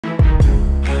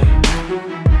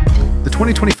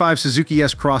2025 Suzuki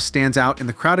S-Cross stands out in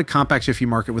the crowded compact SUV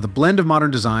market with a blend of modern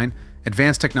design,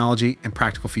 advanced technology, and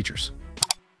practical features.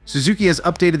 Suzuki has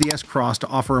updated the S-Cross to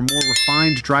offer a more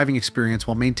refined driving experience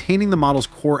while maintaining the model's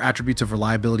core attributes of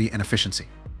reliability and efficiency.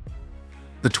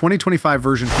 The 2025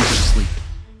 version features a sleek,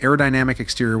 aerodynamic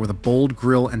exterior with a bold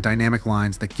grille and dynamic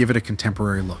lines that give it a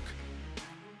contemporary look.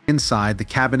 Inside, the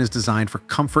cabin is designed for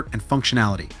comfort and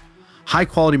functionality.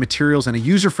 High-quality materials and a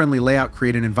user-friendly layout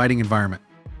create an inviting environment.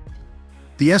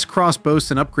 The S-Cross boasts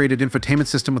an upgraded infotainment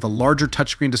system with a larger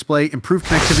touchscreen display, improved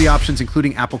connectivity options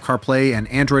including Apple CarPlay and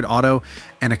Android Auto,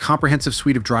 and a comprehensive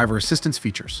suite of driver assistance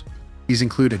features. These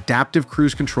include adaptive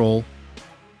cruise control,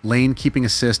 lane keeping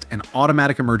assist, and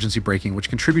automatic emergency braking, which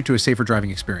contribute to a safer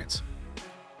driving experience.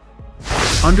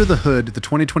 Under the hood, the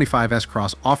 2025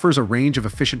 S-Cross offers a range of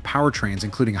efficient powertrains,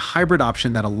 including a hybrid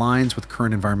option that aligns with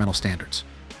current environmental standards.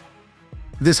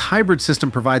 This hybrid system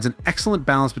provides an excellent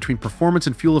balance between performance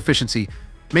and fuel efficiency,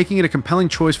 making it a compelling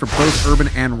choice for both urban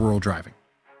and rural driving.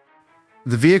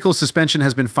 The vehicle's suspension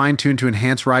has been fine-tuned to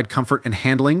enhance ride comfort and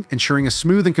handling, ensuring a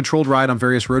smooth and controlled ride on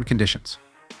various road conditions.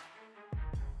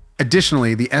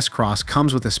 Additionally, the S-Cross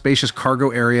comes with a spacious cargo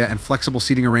area and flexible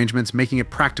seating arrangements, making it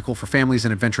practical for families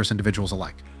and adventurous individuals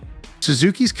alike.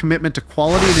 Suzuki's commitment to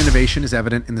quality and innovation is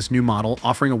evident in this new model,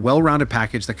 offering a well-rounded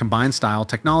package that combines style,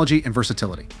 technology, and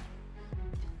versatility.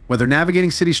 Whether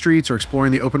navigating city streets or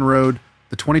exploring the open road,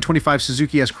 the 2025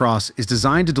 Suzuki S-Cross is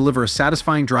designed to deliver a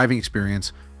satisfying driving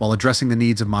experience while addressing the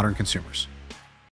needs of modern consumers.